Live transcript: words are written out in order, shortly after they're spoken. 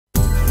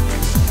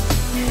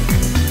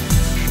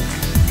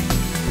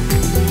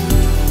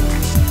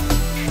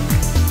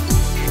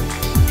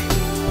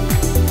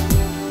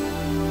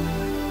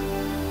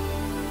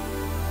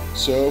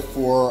So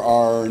for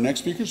our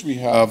next speakers, we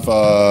have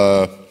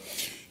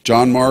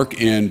John, Mark,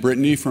 and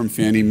Brittany from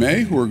Fannie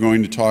Mae, who are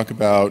going to talk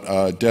about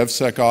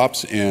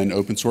DevSecOps and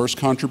open source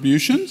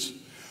contributions.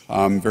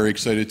 I'm very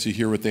excited to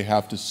hear what they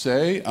have to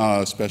say,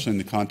 especially in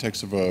the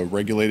context of a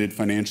regulated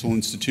financial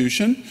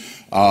institution,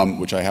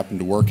 which I happen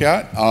to work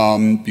at,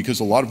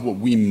 because a lot of what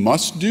we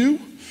must do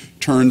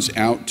turns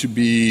out to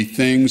be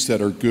things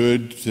that are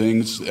good,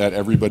 things that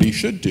everybody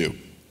should do.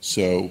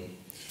 So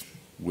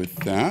with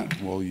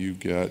that, while you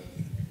get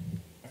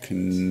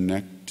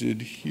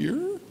connected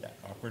here. Yeah,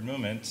 awkward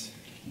moment.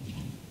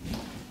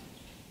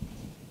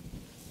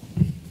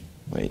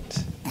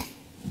 Wait.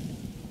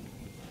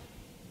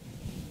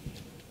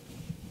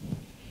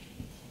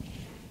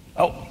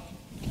 Oh,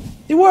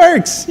 it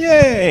works!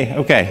 Yay!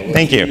 Okay,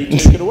 thank you.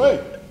 Take it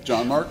away.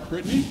 John, Mark,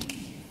 Brittany.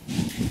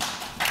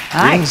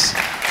 Hi. Yes.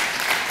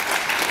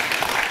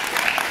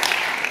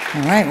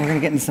 All right, we're going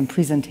to get into some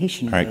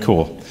presentation. All right,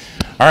 cool.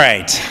 All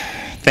right,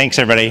 thanks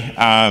everybody.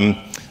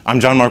 I'm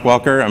John Mark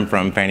Welker. I'm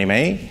from Fannie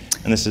Mae,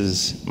 and this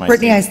is my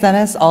Brittany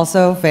Istenes,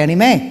 also Fannie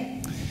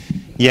Mae.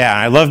 Yeah,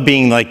 I love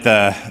being like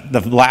the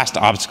last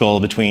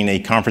obstacle between a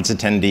conference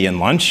attendee and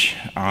lunch.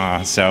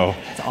 So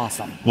it's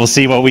awesome. We'll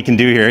see what we can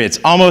do here. It's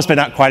almost, but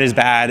not quite as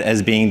bad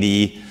as being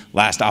the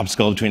last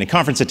obstacle between a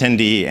conference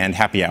attendee and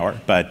happy hour.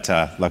 But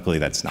luckily,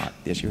 that's not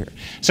the issue here.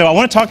 So I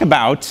want to talk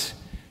about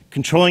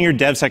controlling your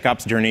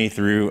DevSecOps journey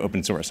through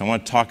open source. I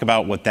want to talk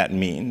about what that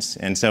means.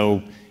 And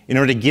so in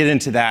order to get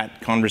into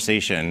that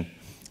conversation,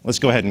 let's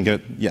go ahead and go,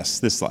 yes,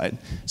 this slide.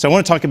 So I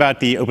want to talk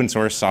about the open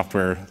source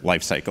software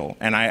lifecycle.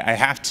 And I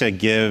have to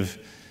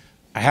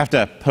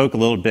poke a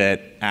little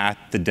bit at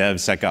the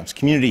DevSecOps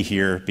community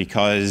here,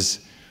 because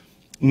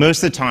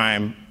most of the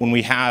time when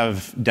we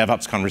have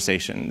DevOps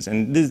conversations,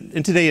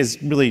 and today is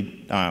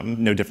really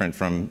no different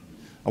from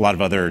a lot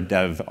of other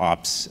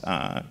DevOps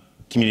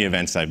community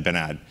events I've been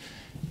at,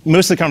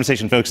 most of the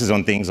conversation focuses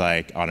on things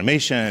like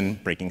automation,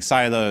 breaking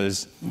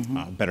silos,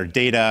 better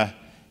data.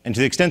 And to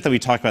the extent that we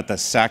talk about the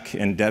sec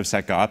and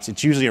DevSecOps,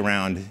 it's usually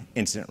around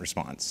incident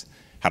response.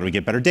 How do we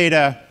get better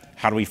data?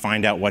 How do we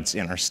find out what's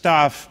in our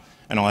stuff?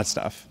 And all that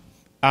stuff.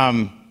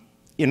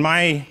 In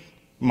my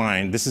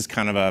mind, this is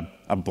kind of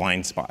a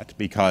blind spot,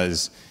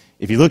 because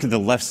if you look at the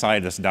left side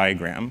of this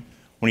diagram,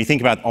 when you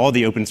think about all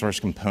the open source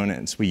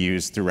components we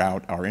use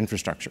throughout our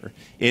infrastructure,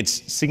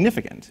 it's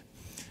significant.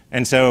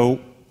 And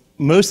so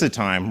most of the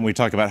time, when we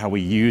talk about how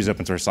we use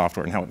open source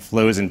software and how it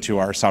flows into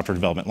our software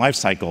development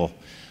lifecycle,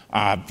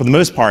 for the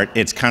most part,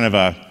 it's kind of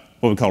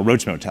what we call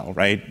roach motel,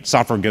 right?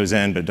 Software goes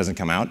in, but it doesn't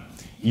come out.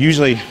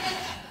 Usually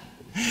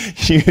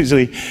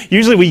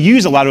we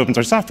use a lot of open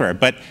source software,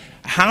 but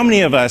how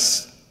many of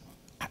us,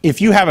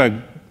 if you're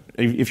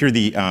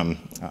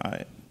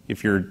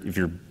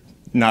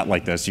not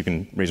like this, you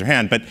can raise your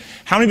hand, but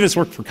how many of us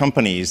work for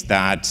companies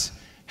that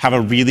have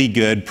a really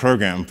good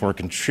program for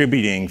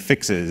contributing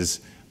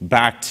fixes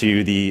back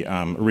to the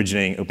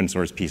originating open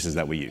source pieces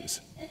that we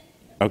use?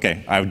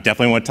 Okay, I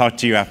definitely want to talk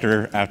to you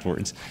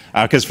afterwards.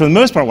 Because for the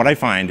most part, what I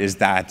find is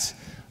that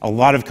a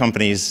lot of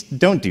companies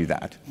don't do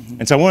that.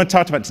 And so what I want to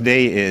talk about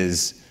today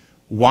is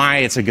why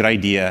it's a good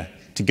idea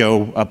to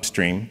go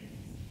upstream,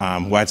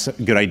 why it's a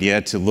good idea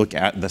to look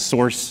at the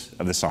source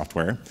of the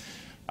software.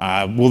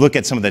 We'll look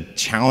at some of the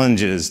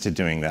challenges to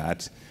doing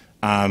that.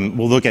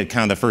 We'll look at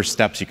kind of the first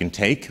steps you can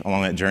take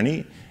along that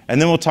journey. And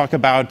then we'll talk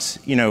about,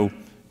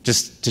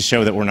 just to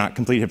show that we're not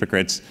complete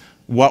hypocrites,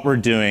 what we're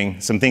doing,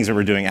 some things that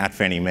we're doing at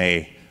Fannie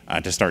Mae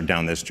to start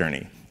down this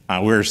journey.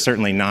 We're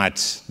certainly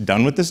not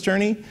done with this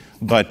journey,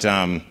 but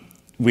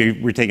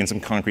we're taking some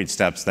concrete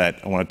steps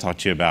that I want to talk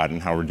to you about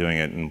and how we're doing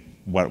it and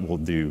what we'll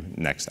do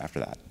next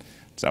after that.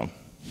 So.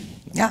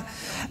 Yeah,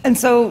 and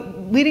so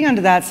leading on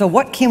to that, so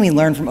what can we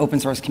learn from open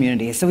source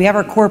communities? So we have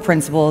our core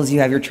principles, you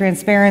have your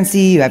transparency,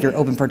 you have your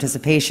open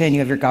participation, you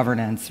have your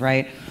governance,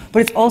 right?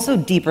 But it's also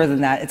deeper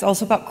than that. It's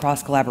also about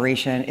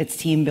cross-collaboration, it's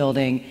team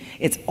building,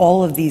 it's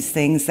all of these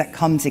things that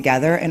come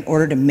together in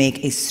order to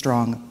make a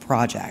strong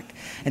project.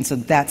 And so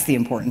that's the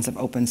importance of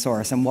open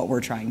source and what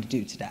we're trying to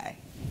do today.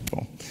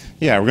 Cool.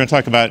 Yeah, we're going to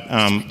talk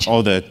about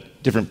all the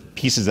different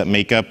pieces that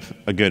make up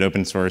a good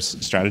open source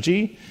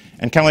strategy,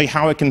 and kind of like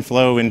how it can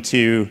flow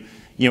into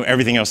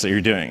everything else that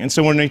you're doing. And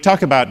so when we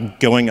talk about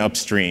going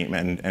upstream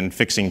and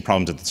fixing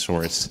problems at the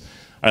source,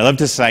 I love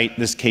to cite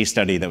this case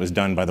study that was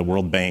done by the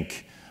World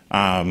Bank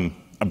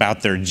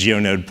about their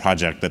GeoNode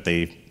project that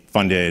they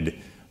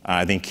funded,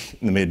 I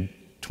think, in the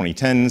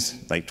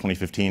mid-2010s, like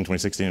 2015,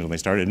 2016 when they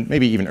started,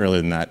 maybe even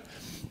earlier than that.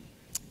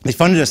 They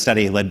funded a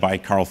study led by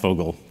Carl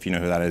Fogel, if you know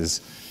who that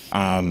is,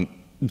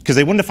 because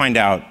they wanted to find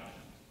out,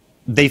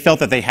 they felt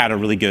that they had a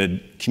really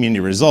good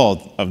community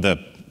result of their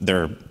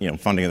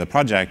funding of the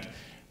project,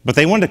 but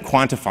they wanted to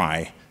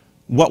quantify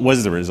what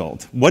was the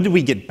result. What did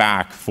we get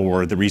back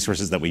for the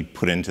resources that we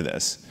put into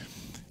this?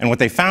 And what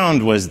they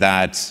found was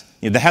that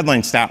the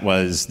headline stat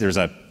was there's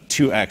a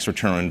 2x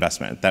return on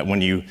investment, that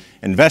when you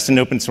invest in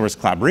open source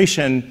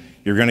collaboration,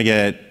 you're going to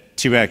get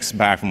 2x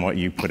back from what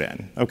you put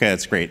in. Okay,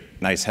 that's great,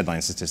 nice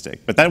headline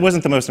statistic. But that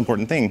wasn't the most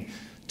important thing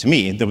to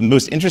me. The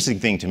most interesting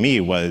thing to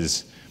me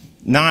was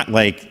not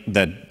like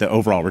the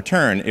overall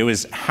return, it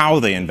was how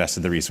they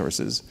invested the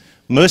resources.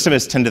 Most of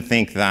us tend to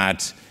think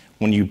that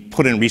when you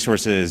put in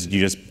resources,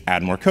 you just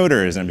add more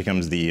coders, and it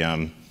becomes the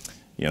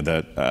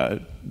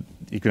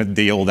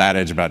old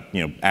adage about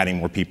adding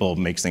more people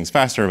makes things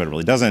faster, but it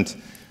really doesn't.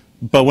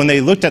 But when they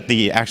looked at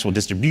the actual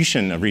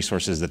distribution of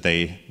resources that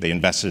they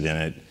invested in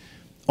it,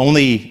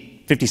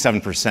 only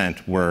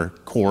 57% were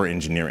core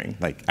engineering,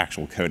 like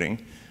actual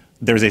coding.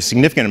 There was a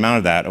significant amount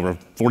of that, over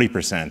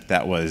 40%,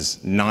 that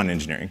was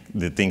non-engineering,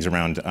 the things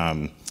around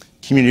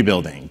community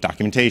building,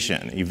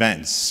 documentation,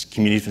 events,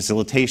 community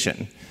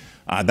facilitation.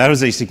 That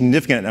was a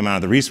significant amount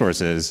of the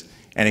resources,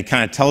 and it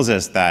kind of tells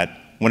us that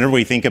whenever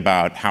we think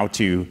about how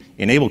to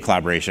enable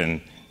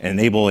collaboration and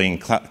enabling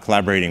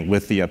collaborating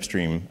with the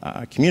upstream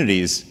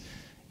communities,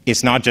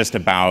 it's not just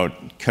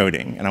about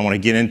coding. And I want to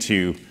get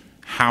into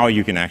how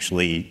you can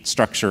actually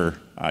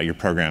structure your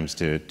programs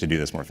to do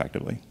this more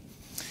effectively.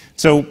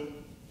 So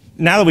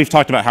now that we've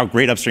talked about how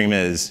great upstream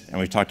is, and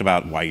we've talked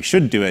about why you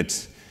should do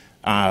it,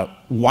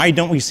 why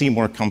don't we see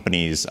more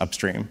companies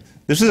upstream?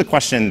 This is a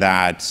question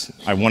that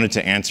I wanted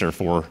to answer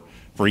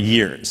for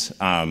years.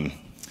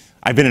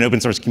 I've been in open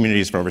source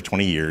communities for over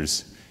 20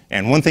 years,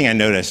 and one thing I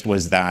noticed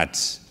was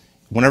that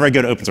whenever I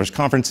go to open source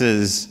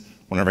conferences,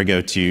 whenever I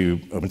go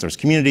to open source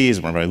communities,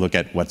 whenever I look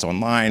at what's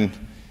online,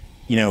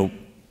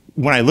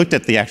 when I looked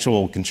at the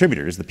actual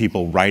contributors, the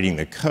people writing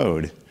the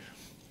code,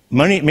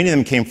 many of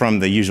them came from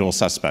the usual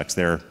suspects.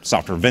 They're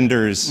software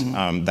vendors,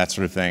 that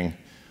sort of thing.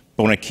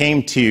 But when it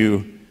came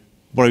to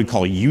what we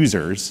call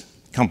users,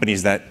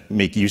 companies that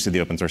make use of the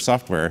open source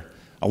software,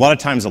 a lot of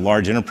times the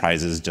large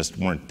enterprises just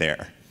weren't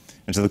there.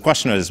 And so the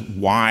question is,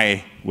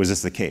 why was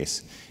this the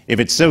case? If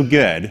it's so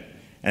good,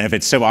 and if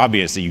it's so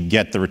obvious that you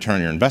get the return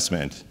on your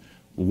investment,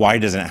 why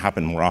doesn't it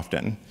happen more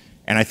often?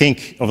 And I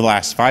think over the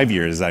last 5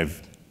 years, as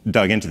I've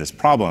dug into this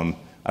problem,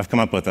 I've come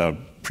up with a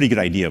pretty good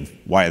idea of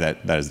why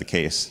that is the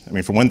case. I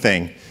mean, for one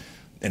thing,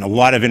 in a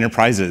lot of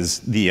enterprises,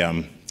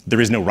 there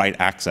is no right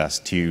access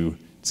to,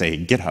 say,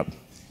 GitHub.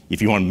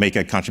 If you want to make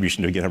a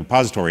contribution to a GitHub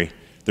repository,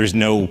 there's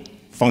no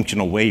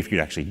functional way for you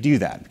to actually do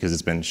that because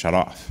it's been shut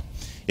off.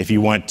 If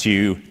you want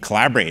to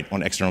collaborate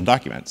on external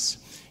documents,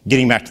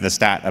 getting back to the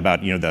stat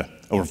about the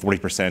over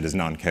 40% is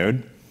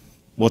non-code,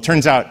 well, it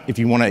turns out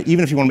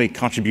even if you want to make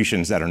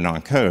contributions that are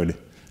non-code,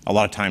 a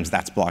lot of times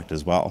that's blocked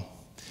as well.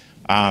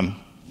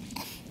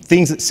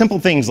 Simple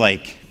things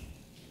like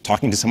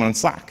talking to someone on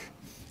Slack.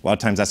 A lot of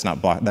times that's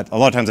not blocked. A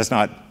lot of times that's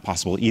not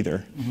possible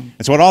either.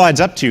 And so what all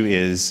adds up to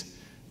is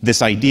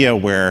this idea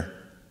where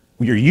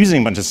you're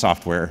using a bunch of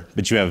software,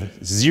 but you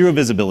have zero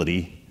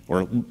visibility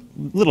or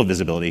little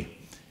visibility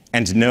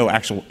and no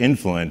actual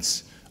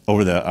influence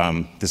over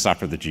the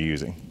software that you're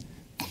using.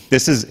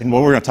 And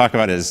what we're going to talk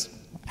about is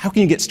how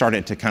can you get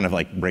started to kind of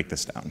like break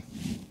this down.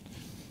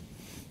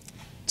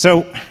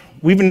 So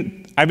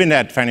I've been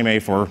at Fannie Mae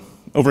for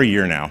over a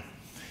year now.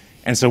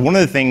 And so one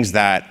of the things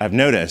that I've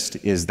noticed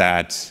is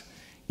that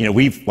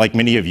we've, like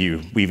many of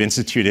you, we've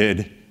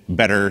instituted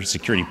better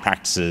security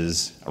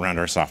practices around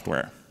our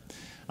software.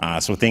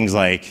 So things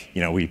like,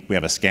 we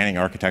have a scanning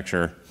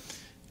architecture.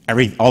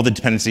 All the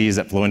dependencies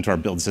that flow into our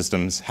build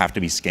systems have to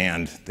be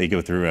scanned. They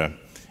go through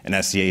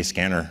an SCA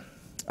scanner.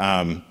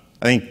 I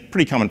think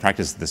pretty common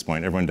practice at this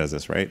point. Everyone does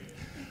this, right?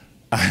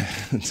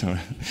 so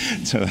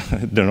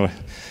I don't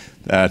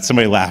know.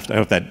 Somebody laughed. I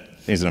hope that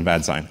isn't a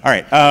bad sign. All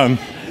right.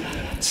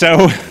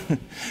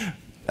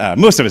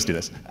 Most of us do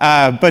this.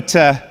 But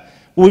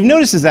what we've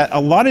noticed is that a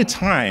lot of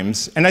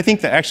times, and I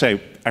think that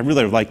actually I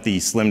really like the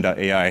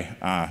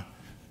slim.ai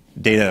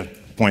data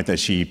point that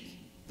she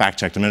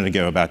fact-checked a minute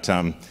ago about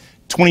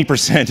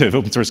 20% of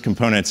open source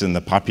components in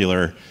the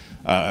popular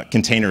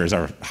containers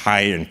are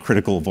high and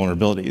critical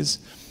vulnerabilities.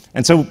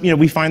 And so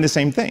we find the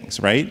same things,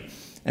 right?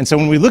 And so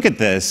when we look at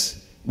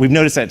this, we've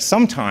noticed that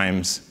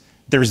sometimes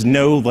there's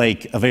no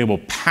available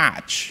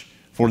patch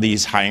for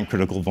these high and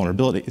critical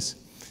vulnerabilities.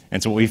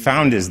 And so what we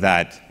found is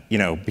that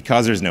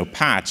because there's no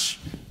patch,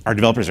 our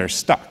developers are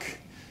stuck.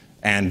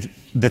 And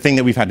the thing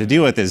that we've had to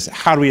deal with is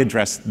how do we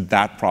address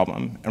that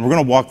problem? And we're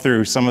going to walk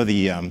through some of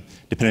the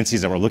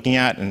dependencies that we're looking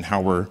at and how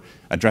we're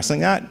addressing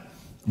that.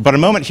 But a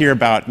moment here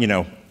about,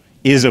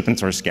 is open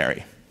source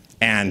scary?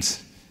 And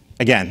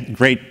again,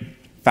 great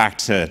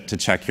fact to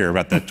check here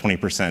about the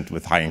 20%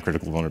 with high and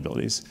critical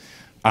vulnerabilities.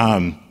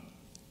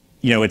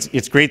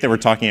 It's great that we're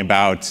talking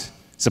about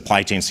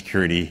supply chain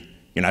security.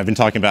 I've been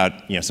talking about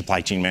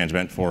supply chain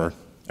management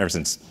ever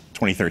since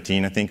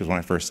 2013, I think, is when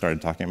I first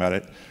started talking about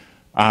it.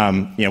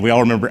 We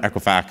all remember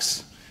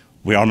Equifax.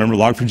 We all remember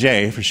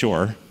Log4j for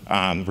sure.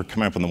 We're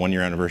coming up on the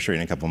 1-year anniversary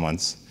in a couple of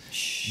months.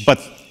 But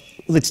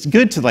it's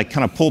good to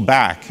kind of pull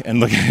back and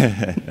look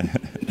at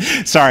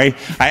it. Sorry,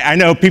 I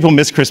know people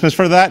miss Christmas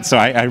for that, so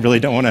I really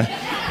don't want to.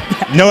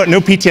 No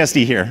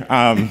PTSD here.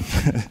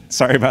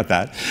 Sorry about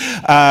that.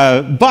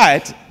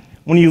 But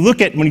when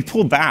you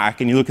pull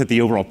back and you look at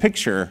the overall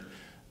picture,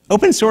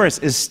 open source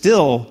is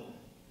still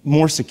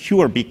more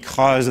secure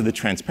because of the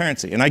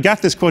transparency. And I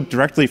got this quote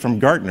directly from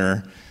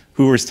Gartner,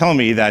 who was telling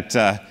me that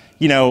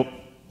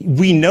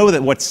we know the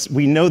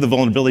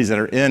vulnerabilities that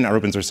are in our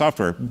open source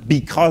software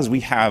because we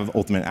have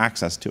ultimate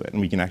access to it,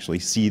 and we can actually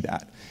see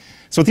that.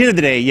 So at the end of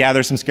the day, yeah,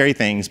 there's some scary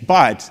things,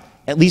 but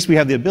at least we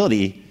have the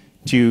ability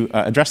to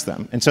address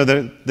them. And so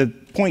the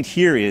point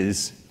here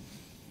is,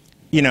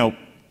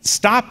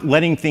 stop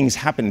letting things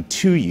happen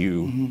to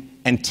you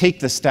and take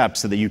the steps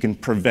so that you can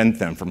prevent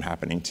them from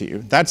happening to you.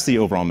 That's the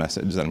overall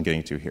message that I'm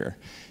getting to here.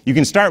 You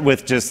can start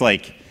with just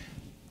like,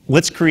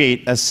 let's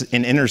create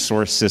an inner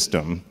source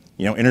system.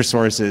 Inner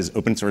source is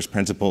open source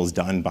principles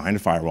done behind a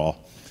firewall.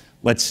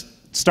 Let's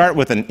start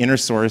with an inner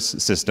source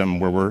system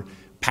where we're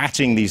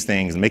patching these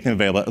things and making them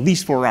available, at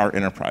least for our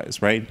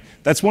enterprise, right?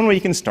 That's one way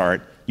you can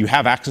start. You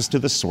have access to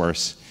the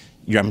source.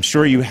 I'm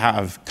sure you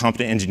have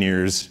competent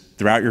engineers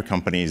throughout your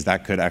companies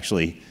that could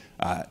actually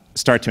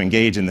start to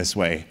engage in this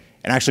way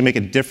and actually make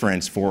a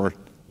difference for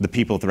the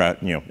people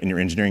throughout, in your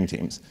engineering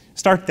teams.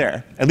 Start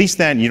there. At least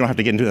then you don't have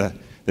to get into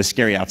the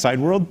scary outside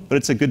world, but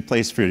it's a good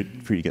place for you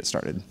to get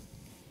started.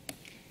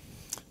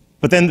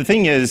 But then the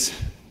thing is,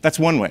 that's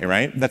one way,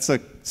 right? That's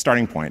the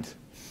starting point.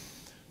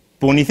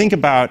 But when you think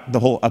about the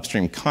whole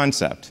upstream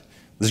concept,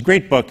 there's a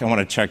great book I want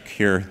to check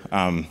here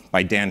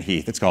by Dan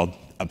Heath. It's called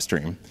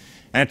Upstream.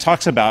 And it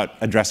talks about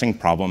addressing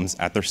problems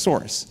at their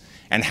source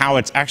and how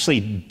it's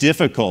actually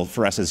difficult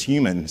for us as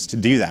humans to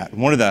do that.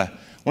 One of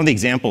the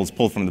examples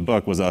pulled from the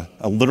book was a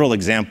literal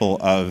example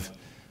of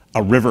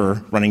a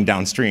river running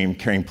downstream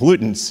carrying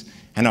pollutants,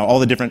 and how all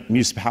the different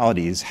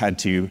municipalities had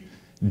to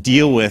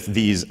deal with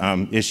these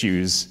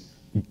issues,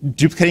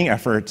 duplicating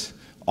effort,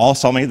 all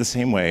solving it the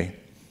same way.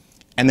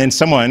 And then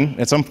someone,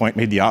 at some point,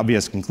 made the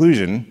obvious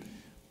conclusion,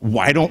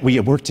 why don't we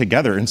work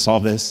together and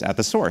solve this at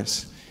the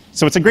source?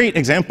 So it's a great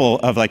example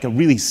of like a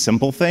really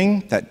simple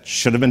thing that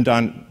should have been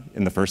done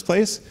in the first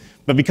place,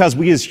 but because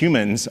we as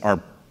humans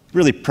are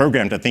really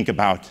programmed to think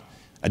about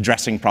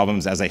addressing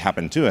problems as they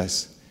happen to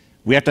us,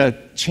 we have to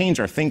change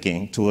our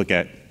thinking to look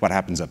at what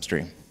happens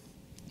upstream.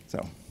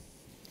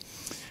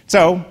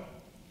 So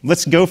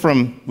let's go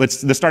from,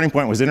 the starting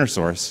point was inner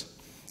source.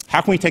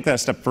 How can we take that a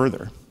step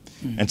further?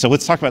 And so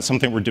let's talk about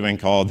something we're doing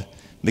called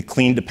the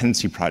Clean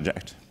Dependency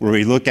Project, where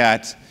we look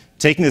at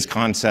taking this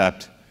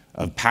concept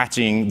of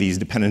patching these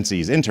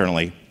dependencies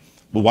internally,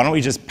 but why don't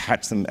we just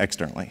patch them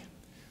externally?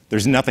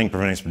 There's nothing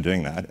preventing us from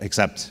doing that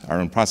except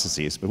our own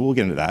processes, but we'll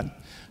get into that.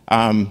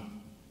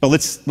 But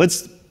let's,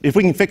 if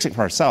we can fix it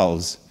for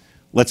ourselves,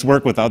 let's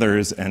work with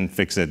others and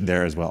fix it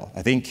there as well.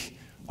 I think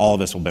all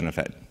of us will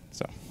benefit.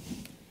 So,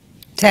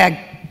 tag.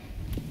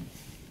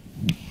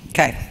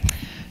 Okay.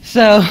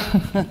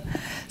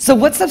 So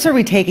what steps are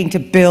we taking to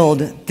build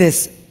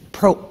this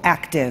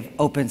proactive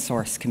open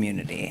source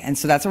community? And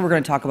so that's what we're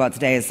going to talk about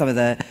today, is some of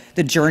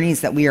the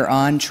journeys that we are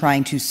on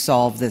trying to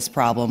solve this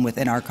problem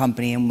within our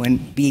company and when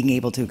being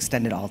able to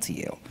extend it all to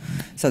you.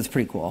 So it's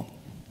pretty cool.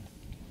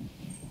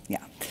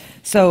 Yeah.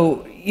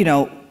 So,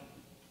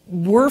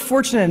 we're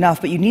fortunate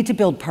enough, but you need to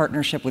build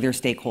partnership with your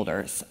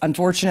stakeholders.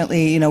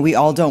 Unfortunately, we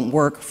all don't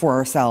work for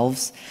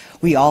ourselves.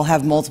 We all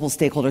have multiple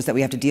stakeholders that we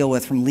have to deal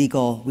with, from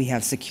legal, we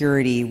have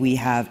security, we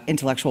have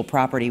intellectual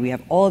property, we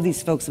have all of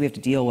these folks that we have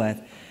to deal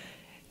with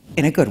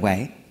in a good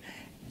way.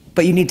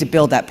 But you need to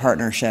build that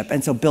partnership.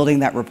 And so building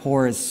that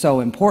rapport is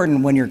so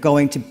important when you're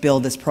going to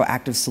build this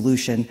proactive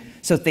solution,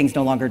 so things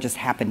no longer just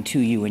happen to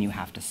you and you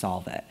have to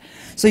solve it.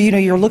 So,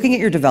 you're looking at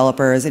your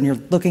developers and you're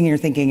looking and you're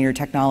thinking, your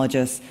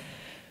technologists,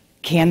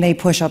 can they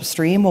push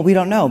upstream? Well, we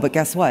don't know, but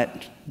guess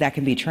what? That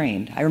can be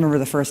trained. I remember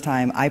the first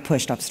time I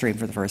pushed upstream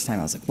for the first time,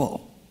 I was like, whoa.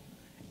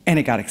 And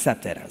it got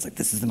accepted. I was like,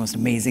 this is the most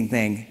amazing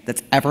thing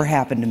that's ever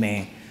happened to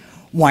me.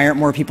 Why aren't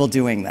more people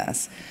doing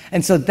this?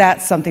 And so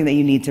that's something that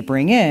you need to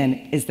bring in,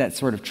 is that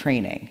sort of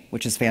training,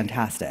 which is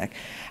fantastic.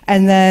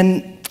 And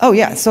then, and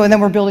then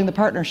we're building the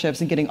partnerships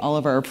and getting all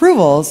of our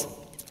approvals.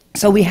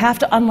 So we have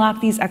to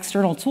unlock these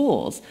external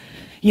tools.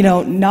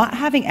 Not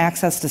having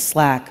access to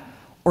Slack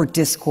or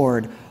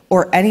Discord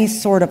or any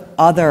sort of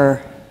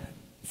other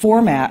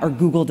format or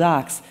Google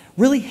Docs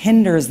really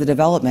hinders the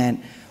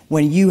development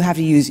when you have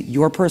to use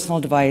your personal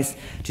device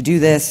to do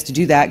this, to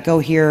do that, go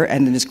here,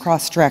 and then just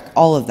cross-check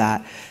all of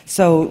that.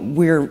 So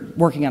we're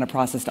working on a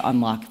process to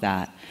unlock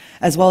that,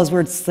 as well as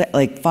we're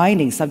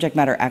finding subject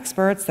matter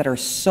experts that are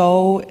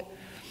so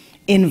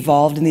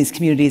involved in these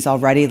communities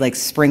already, like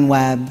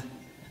SpringWeb,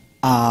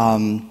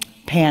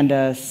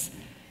 Pandas,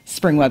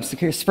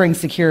 Spring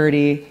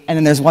Security, and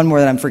then there's one more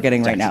that I'm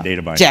forgetting right now.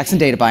 Jackson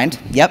Databind,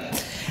 yep.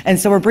 And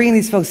so we're bringing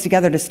these folks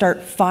together to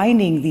start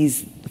finding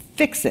these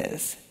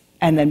fixes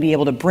and then be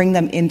able to bring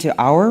them into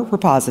our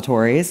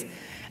repositories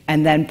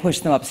and then push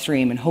them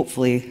upstream, and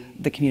hopefully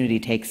the community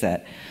takes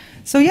it.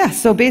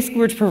 So basically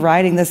we're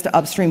providing this to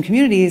upstream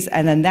communities,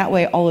 and then that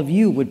way all of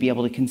you would be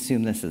able to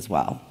consume this as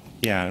well.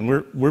 Yeah, and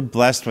we're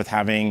blessed with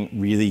having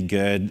really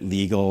good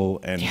legal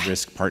and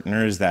risk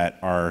partners that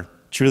are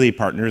truly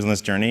partners on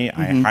this journey.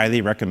 I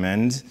highly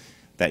recommend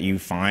that you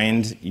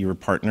find your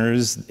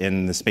partners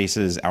in the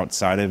spaces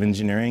outside of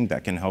engineering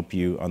that can help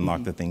you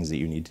unlock the things that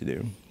you need to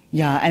do.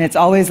 Yeah, and it's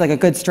always like a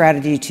good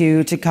strategy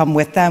too, to come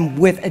with them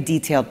with a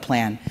detailed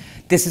plan.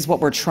 This is what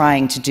we're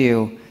trying to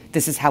do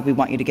this is how we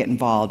want you to get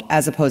involved,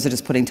 as opposed to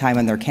just putting time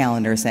on their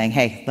calendar saying,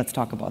 hey, let's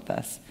talk about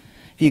this.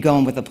 If you go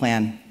in with a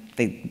plan,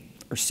 they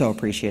are so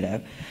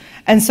appreciative.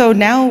 And so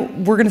now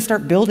we're going to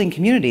start building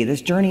community.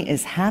 This journey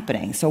is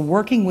happening. So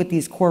working with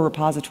these core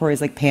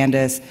repositories like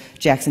Pandas,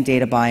 Jackson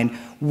Databind,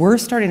 we're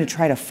starting to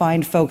try to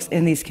find folks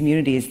in these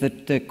communities,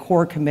 the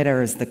core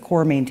committers, the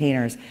core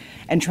maintainers,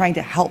 and trying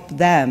to help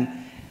them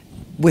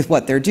with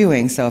what they're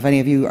doing. So if any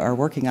of you are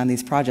working on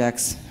these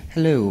projects,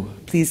 hello,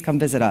 please come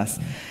visit us.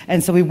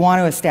 And so we want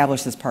to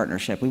establish this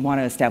partnership. We want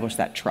to establish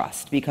that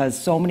trust,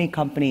 because so many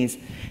companies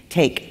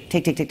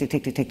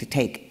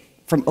take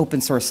from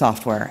open source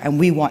software, and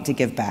we want to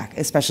give back,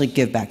 especially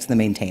give back to the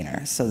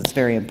maintainers. So that's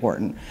very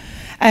important.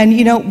 And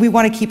you know, we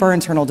want to keep our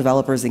internal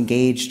developers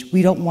engaged.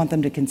 We don't want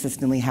them to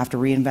consistently have to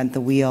reinvent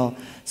the wheel,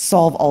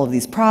 solve all of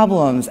these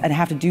problems, and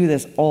have to do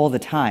this all the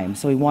time.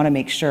 So we want to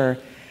make sure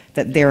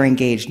that they're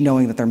engaged,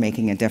 knowing that they're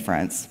making a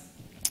difference.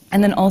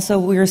 And then also,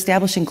 we're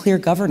establishing clear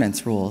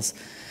governance rules.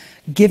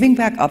 Giving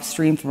back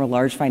upstream from a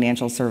large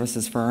financial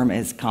services firm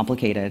is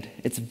complicated.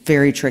 It's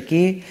very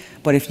tricky,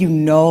 but if you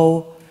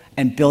know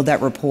and build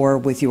that rapport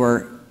with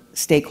your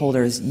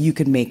stakeholders, you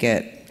can make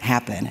it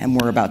happen. And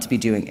we're about to be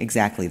doing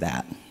exactly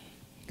that.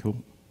 Cool.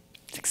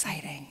 It's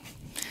exciting.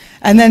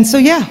 And then, so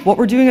yeah, what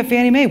we're doing at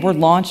Fannie Mae, we're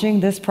launching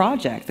this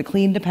project, the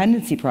Clean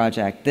Dependency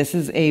Project. This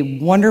is a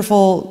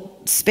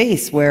wonderful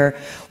space where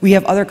we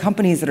have other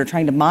companies that are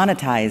trying to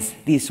monetize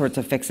these sorts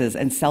of fixes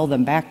and sell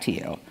them back to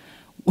you.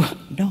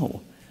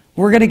 No,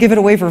 we're going to give it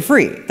away for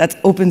free. That's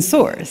open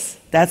source.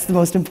 That's the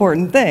most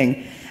important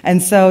thing.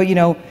 And so, you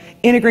know,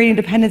 integrating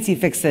dependency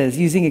fixes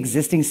using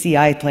existing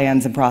CI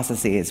plans and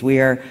processes. We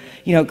are,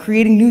 you know,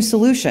 creating new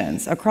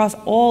solutions across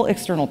all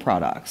external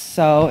products.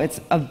 So it's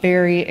a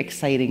very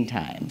exciting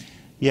time.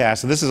 Yeah,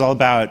 so this is all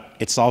about,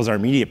 it solves our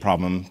immediate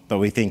problem, but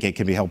we think it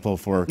can be helpful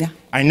for,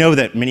 I know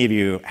that many of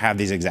you have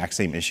these exact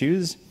same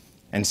issues,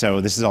 and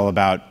so this is all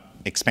about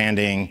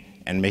expanding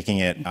and making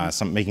it,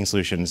 making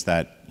solutions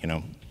that, you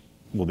know,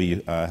 will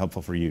be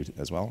helpful for you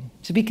as well.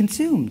 To be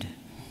consumed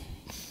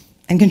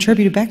and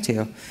contributed back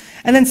to.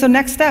 And then so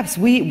next steps,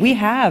 we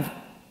have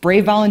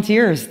brave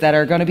volunteers that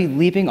are going to be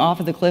leaping off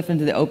of the cliff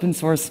into the open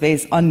source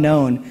space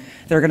unknown.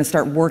 They're going to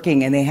start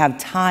working, and they have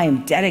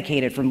time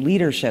dedicated from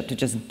leadership to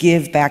just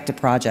give back to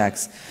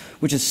projects,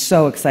 which is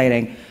so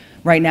exciting.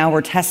 Right now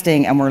we're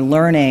testing and we're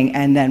learning,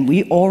 and then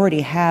we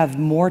already have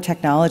more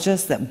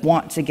technologists that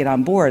want to get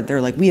on board.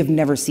 They're like, we have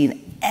never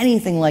seen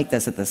anything like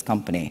this at this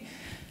company.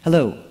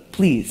 Hello,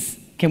 please,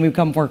 can we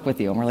come work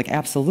with you? And we're like,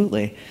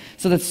 absolutely.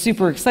 So that's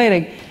super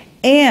exciting.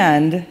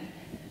 And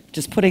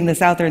just putting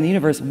this out there in the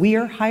universe, we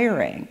are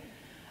hiring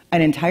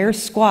an entire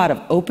squad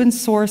of open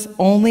source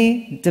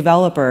only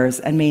developers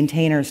and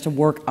maintainers to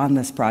work on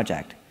this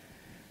project.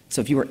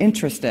 So if you were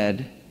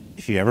interested.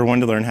 If you ever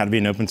wanted to learn how to be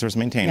an open source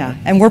maintainer. Yeah,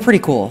 and we're pretty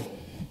cool.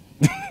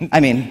 I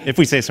mean. If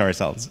we say so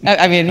ourselves.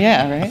 I mean,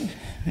 yeah, right?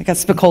 I got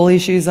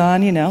Spicoli shoes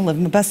on, you know,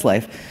 living the best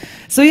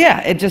life. So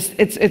yeah,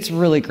 it's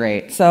really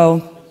great.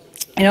 So,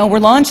 you know, we're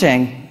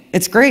launching.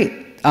 It's great.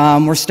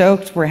 We're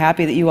stoked. We're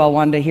happy that you all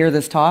wanted to hear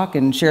this talk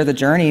and share the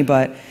journey,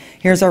 but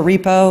here's our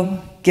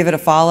repo. Give it a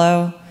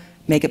follow.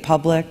 Make it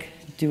public.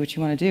 Do what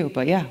you want to do.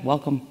 But yeah,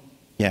 welcome.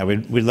 Yeah,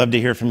 we'd love to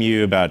hear from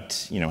you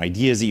about, you know,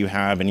 ideas that you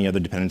have, any other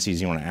dependencies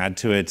you want to add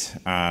to it.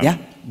 Yeah.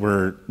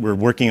 We're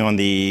working on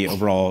the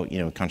overall, you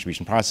know,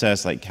 contribution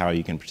process, like how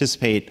you can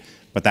participate,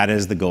 but that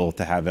is the goal,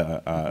 to have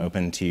it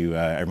open to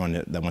everyone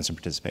that wants to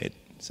participate.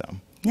 So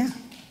yeah,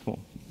 cool.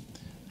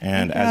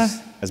 And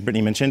as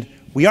Brittany mentioned,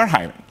 we are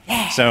hiring.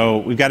 Yeah. So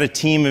we've got a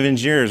team of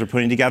engineers we're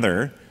putting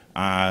together.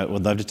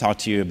 Would love to talk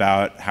to you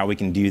about how we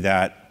can do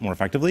that more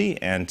effectively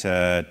and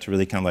to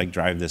really kind of like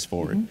drive this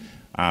forward.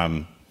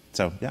 Mm-hmm.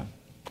 So yeah.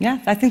 Yeah,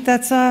 I think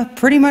that's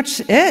pretty much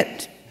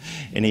it.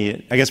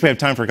 I guess we have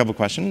time for a couple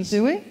questions.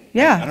 Do we?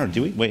 Yeah. I don't know,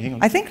 do we? Wait, hang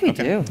on. I think we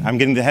do. I'm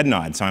getting the head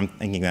nod, so I'm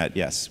thinking that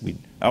yes, we,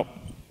 oh,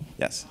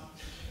 yes.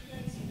 Have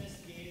you guys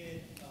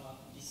investigated,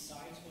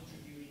 besides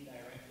contributing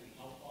directly,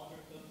 how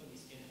other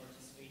companies can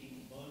participate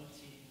in bug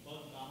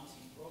bounty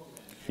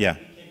programs? Yeah.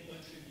 We can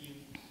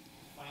contribute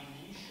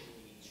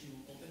financially to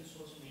open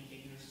source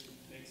maintainers to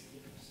fix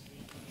different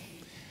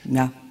issues?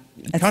 No.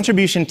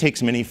 Contribution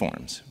takes many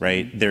forms,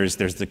 right? There's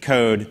the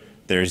code,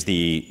 there's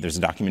the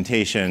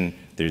documentation,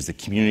 there's the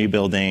community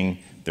building,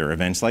 there are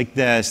events like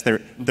this. There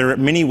are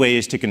many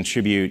ways to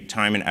contribute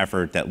time and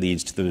effort that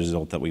leads to the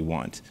result that we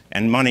want.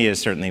 And money is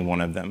certainly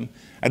one of them.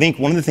 I think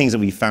one of the things that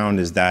we found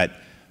is that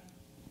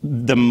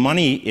the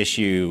money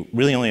issue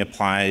really only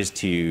applies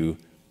to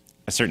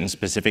a certain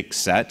specific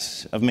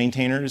set of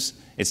maintainers.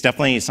 It's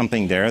definitely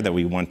something there that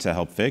we want to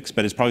help fix,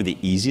 but it's probably the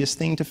easiest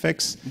thing to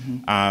fix.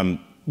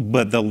 Mm-hmm.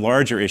 But the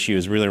larger issue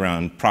is really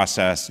around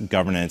process,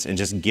 governance, and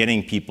just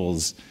getting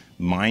people's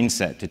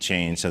mindset to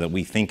change so that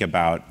we think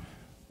about,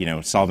 you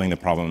know, solving the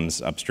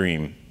problems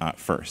upstream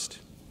first.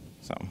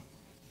 So,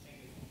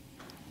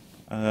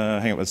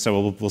 hang on.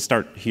 So we'll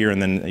start here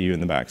and then you in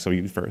the back. So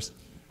you first.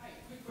 Hi,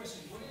 quick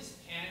question. What is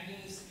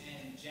Pandas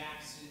and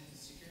Jackson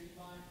Security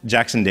Bind?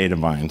 Jackson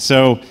Databind.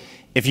 So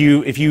if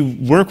you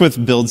work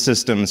with build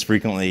systems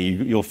frequently,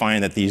 you'll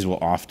find that these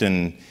are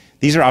often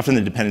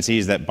the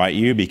dependencies that bite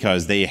you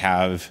because they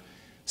have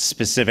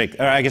specific,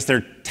 or I guess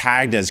they're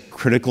tagged as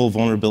critical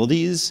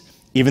vulnerabilities,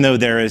 even though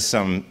there is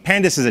some,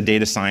 Pandas is a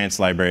data science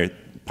library,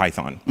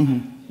 Python.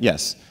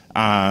 Yes.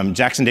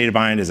 Jackson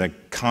Databind is a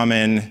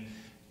common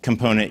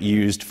component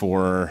used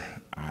for,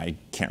 I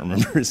can't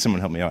remember, someone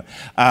help me out.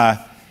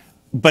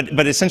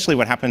 But essentially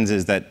what happens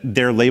is that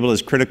they're labeled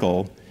as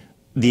critical.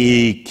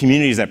 The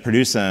communities that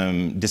produce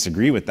them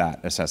disagree with that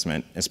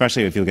assessment,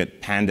 especially if you look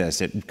at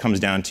Pandas. It comes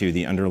down to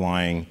the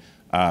underlying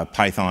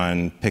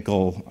Python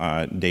pickle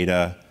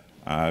data.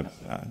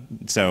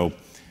 So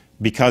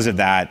because of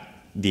that,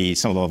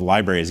 some of the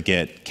libraries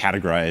get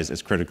categorized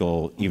as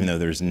critical, even though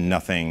there's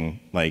nothing,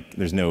 like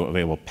there's no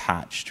available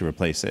patch to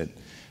replace it.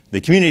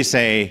 The communities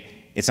say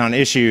it's not an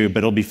issue, but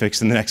it'll be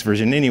fixed in the next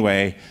version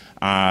anyway.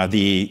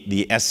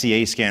 The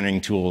SCA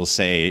scanning tools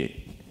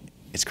say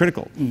it's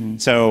critical.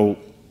 So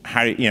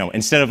how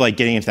instead of like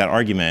getting into that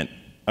argument,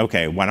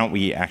 okay, why don't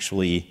we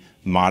actually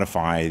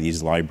modify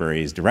these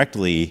libraries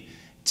directly,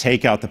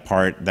 take out the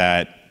part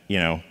that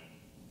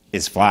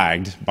is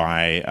flagged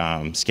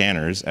by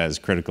scanners as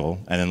critical,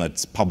 and then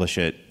let's publish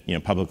it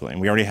publicly.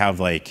 And we already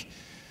have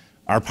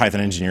our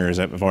Python engineers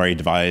have already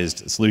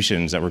devised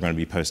solutions that we're going to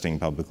be posting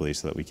publicly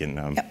so that we can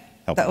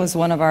help. That was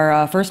one of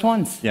our first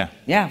ones.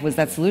 Yeah. Was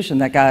that solution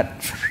that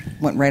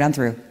went right on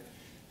through.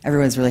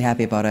 Everyone's really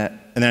happy about it.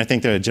 And then I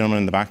think the gentleman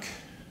in the back.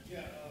 Yeah,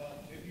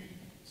 maybe you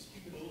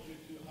speak a little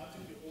bit to how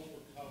did you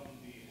overcome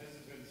the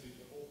hesitancy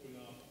to open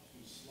up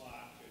to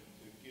Slack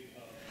and to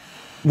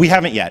GitHub? We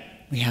haven't yet.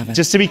 We haven't.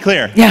 Just to be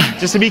clear. Yeah.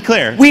 Just to be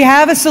clear. We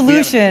have a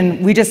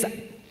solution. We just.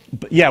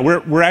 Yeah,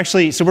 we're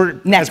actually, as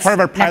part of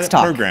our pilot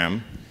talk.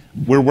 program,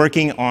 we're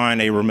working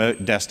on a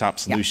remote desktop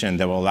solution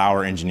that will allow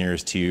our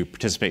engineers to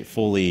participate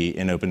fully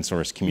in open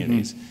source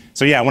communities.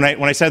 So yeah, when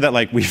I said that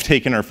we've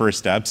taken our first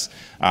steps,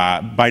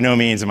 by no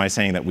means am I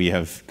saying that we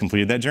have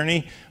completed that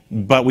journey,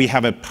 but we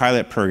have a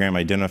pilot program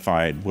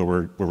identified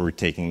where we're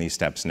taking these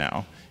steps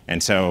now.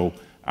 And so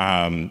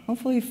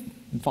hopefully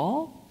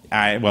fall.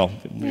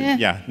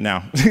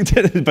 now.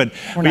 but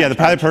yeah, the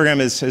pilot program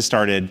has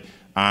started.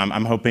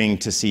 I'm hoping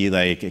to see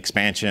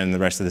expansion the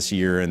rest of this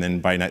year, and then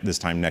by this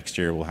time next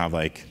year, we'll have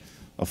a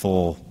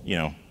full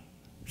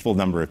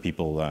number of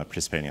people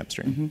participating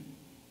upstream.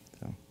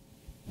 So.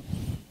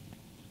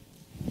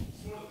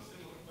 Sort of a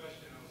similar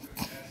question I was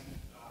going to ask,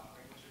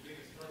 what your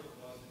biggest hurdle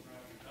was in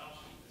driving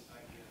adoption of this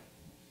idea,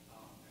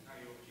 and how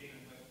you overcame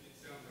it, but it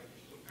sounds like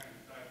you're still kind of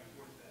driving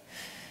towards that.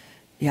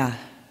 Yeah.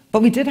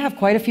 But we did have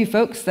quite a few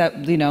folks that,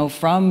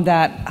 from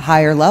that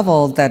higher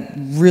level that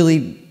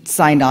really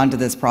signed on to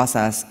this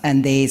process,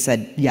 and they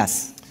said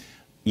yes.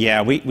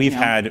 Yeah, we've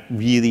had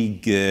really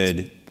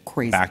good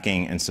Crazy.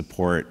 Backing and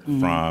support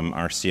from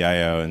our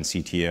CIO and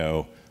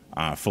CTO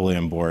fully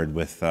on board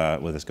with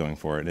us going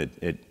forward.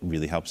 It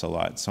really helps a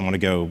lot. So I want to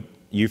go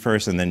you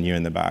first and then you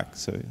in the back.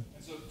 So to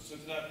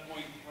that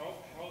point, how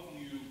have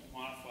you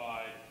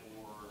quantified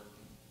or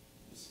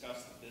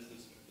discussed the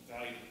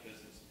value of the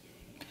business of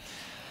doing it?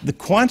 the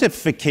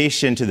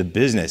quantification to the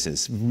business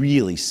is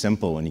really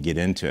simple when you get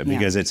into it,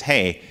 because it's,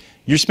 hey,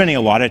 you're spending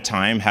a lot of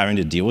time having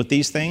to deal with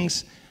these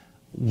things.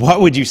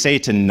 What would you say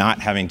to not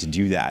having to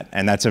do that?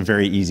 And that's a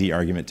very easy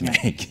argument to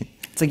make.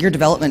 It's like your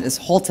development is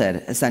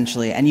halted,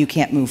 essentially, and you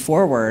can't move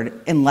forward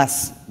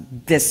unless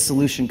this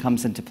solution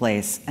comes into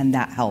place, and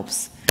that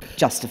helps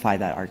justify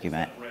that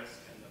argument.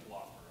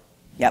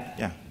 Yep.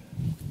 Yeah.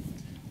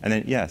 And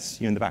then,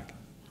 yes, you in the back.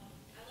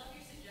 I love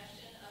your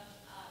suggestion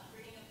of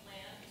bringing a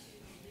plan to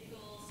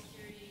legal,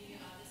 security,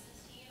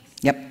 business teams.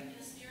 Yep. In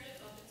the spirit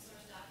of open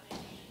source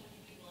documentation,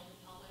 would you be willing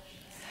to publish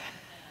a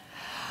second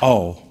plan?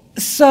 Oh.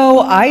 So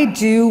I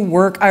do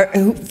work,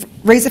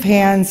 raise of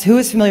hands, who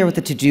is familiar with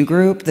the To-Do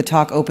group, the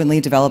Talk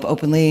Openly, Develop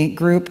Openly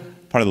group?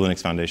 Part of the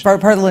Linux Foundation.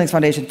 Part of the Linux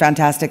Foundation,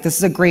 fantastic. This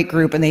is a great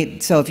group,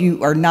 and so if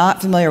you are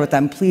not familiar with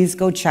them, please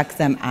go check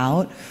them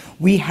out.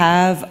 We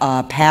have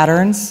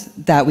patterns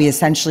that we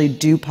essentially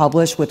do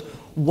publish with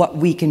what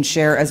we can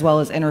share, as well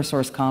as inner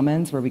source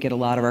commons, where we get a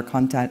lot of our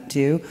content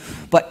too.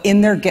 But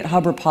in their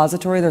GitHub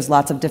repository, there's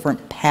lots of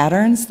different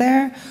patterns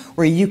there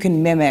where you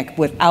can mimic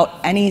without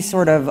any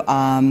sort of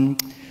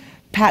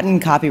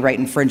patent copyright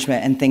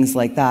infringement and things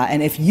like that.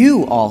 And if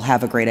you all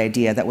have a great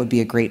idea that would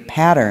be a great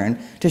pattern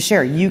to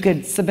share, you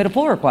could submit a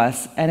pull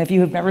request. And if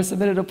you have never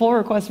submitted a pull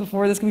request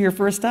before, this could be your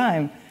first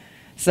time.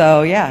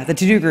 So yeah, the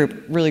To-Do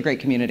group, really great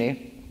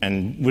community.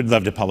 And we'd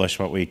love to publish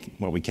what we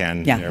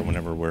can there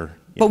whenever we're...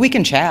 But we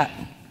can chat.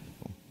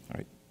 Cool. All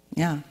right.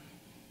 Yeah.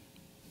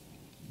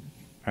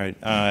 All right.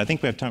 I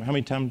think we have time. How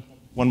many time?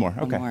 One more.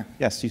 Okay. more.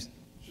 Yes. You... Sure.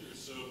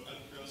 So, out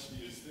of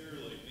curiosity, is there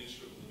any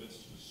sort of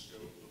limits to the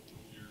scope of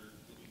what you're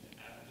looking to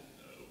add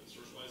open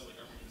source wise? Like,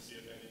 are we going to see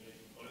a Fannie Mae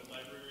component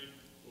library,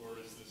 or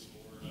is this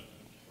more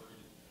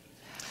targeted?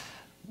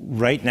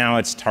 Right now,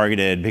 it's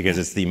targeted because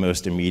it's the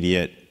most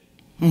immediate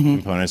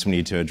components we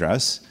need to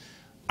address.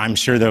 I'm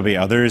sure there'll be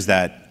others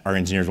that our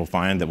engineers will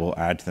find that will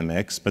add to the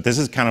mix, but this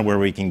is kind of where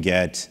we can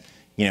get,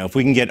 if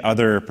we can get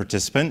other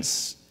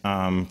participants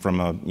from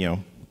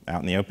a,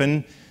 out in the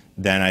open,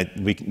 then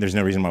there's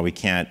no reason why we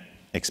can't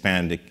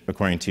expand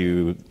according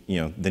to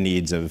the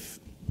needs of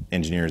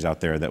engineers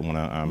out there that want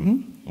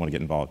to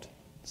get involved.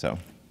 So,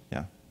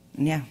 yeah.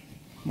 Yeah,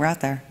 we're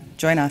out there.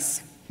 Join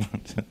us. All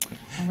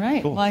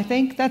right. Cool. Well, I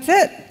think that's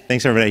it.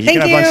 Thanks, everybody. You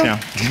Thank can have you. lunch now.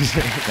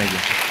 Thank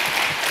you.